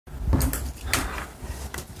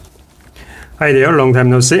Hi there, long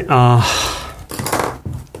time no see.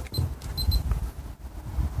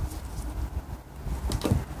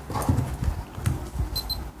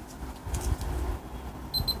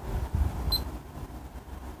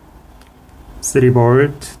 Three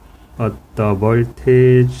volt, but the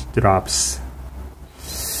voltage drops.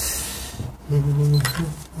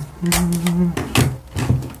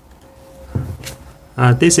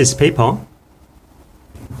 This is paper.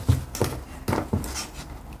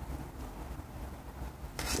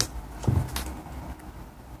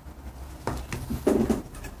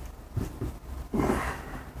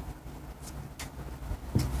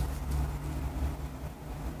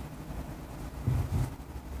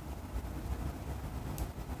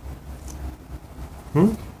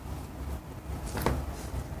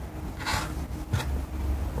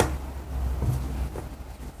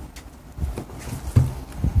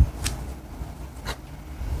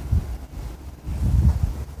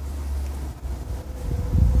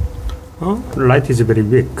 Oh, light is very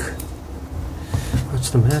weak.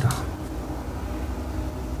 What's the matter?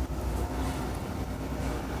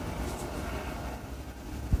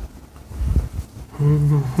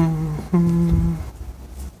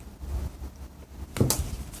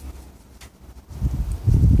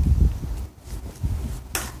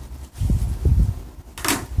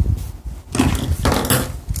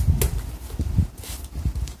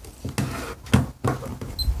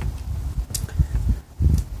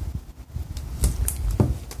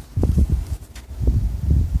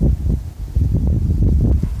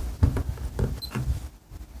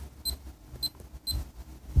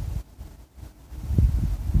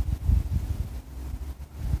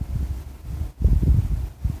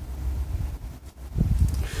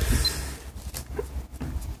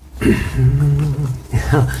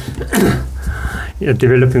 Yeah,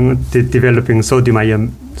 developing sodium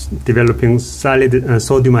ion, developing solid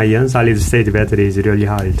sodium ion solid state battery is really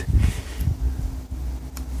hard.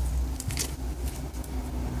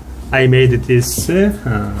 I made this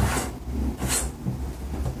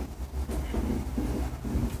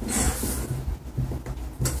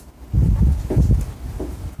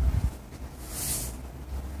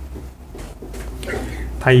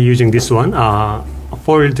by using this one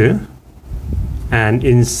fold, and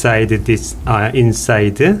inside this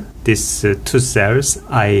two cells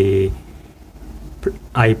I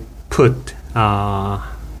put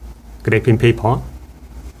graphene paper.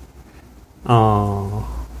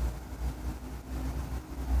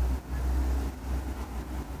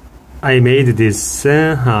 I made this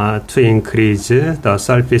to increase the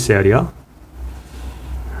surface area,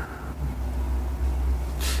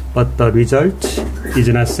 but the result is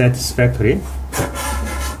not satisfactory.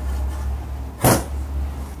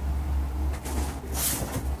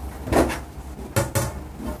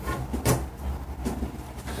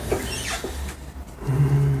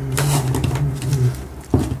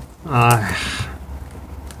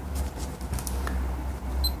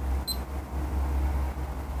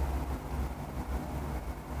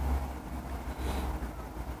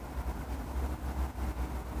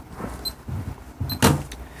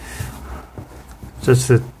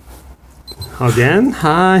 Just again,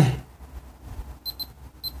 hi.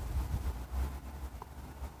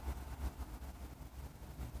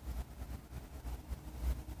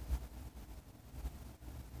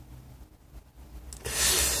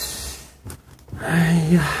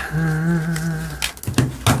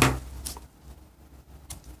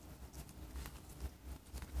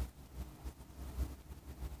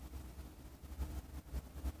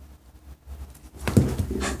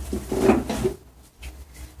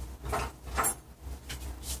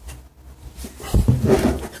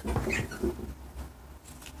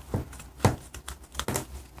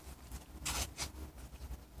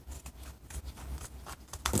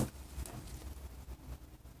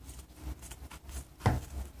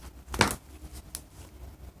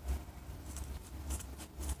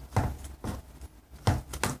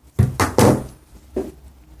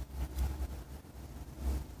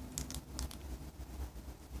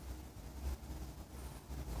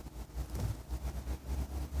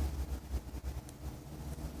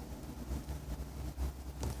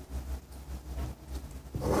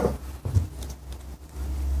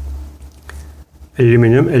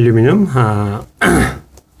 Aluminum, aluminum.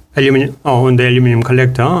 On the aluminum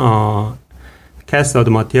collector, cathode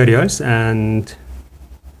materials, and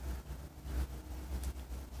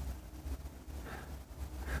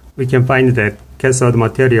we can find that cathode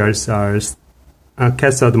materials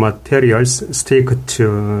stick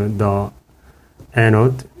to the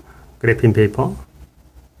anode graphene paper,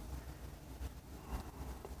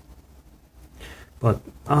 but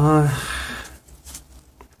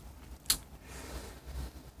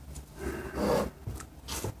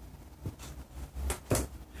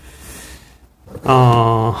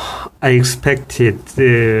I expected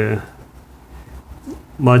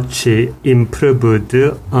much improved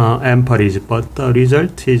amperage, but the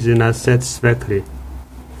result is not satisfactory.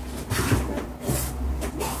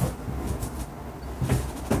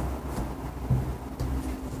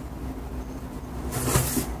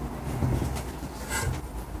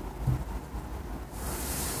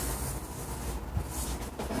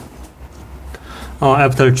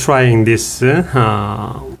 After trying this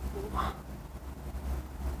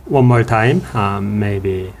one more time,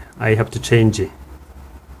 maybe I have to change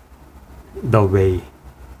the way.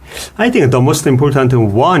 I think the most important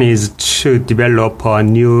one is to develop a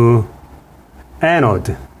new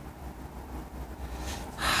anode.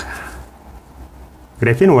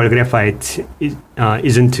 Graphene or graphite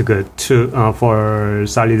isn't good for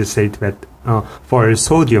solid state for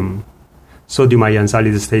sodium ion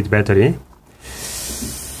solid state battery.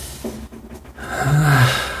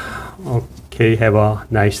 Okay, have a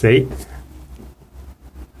nice day.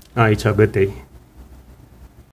 It's a good day.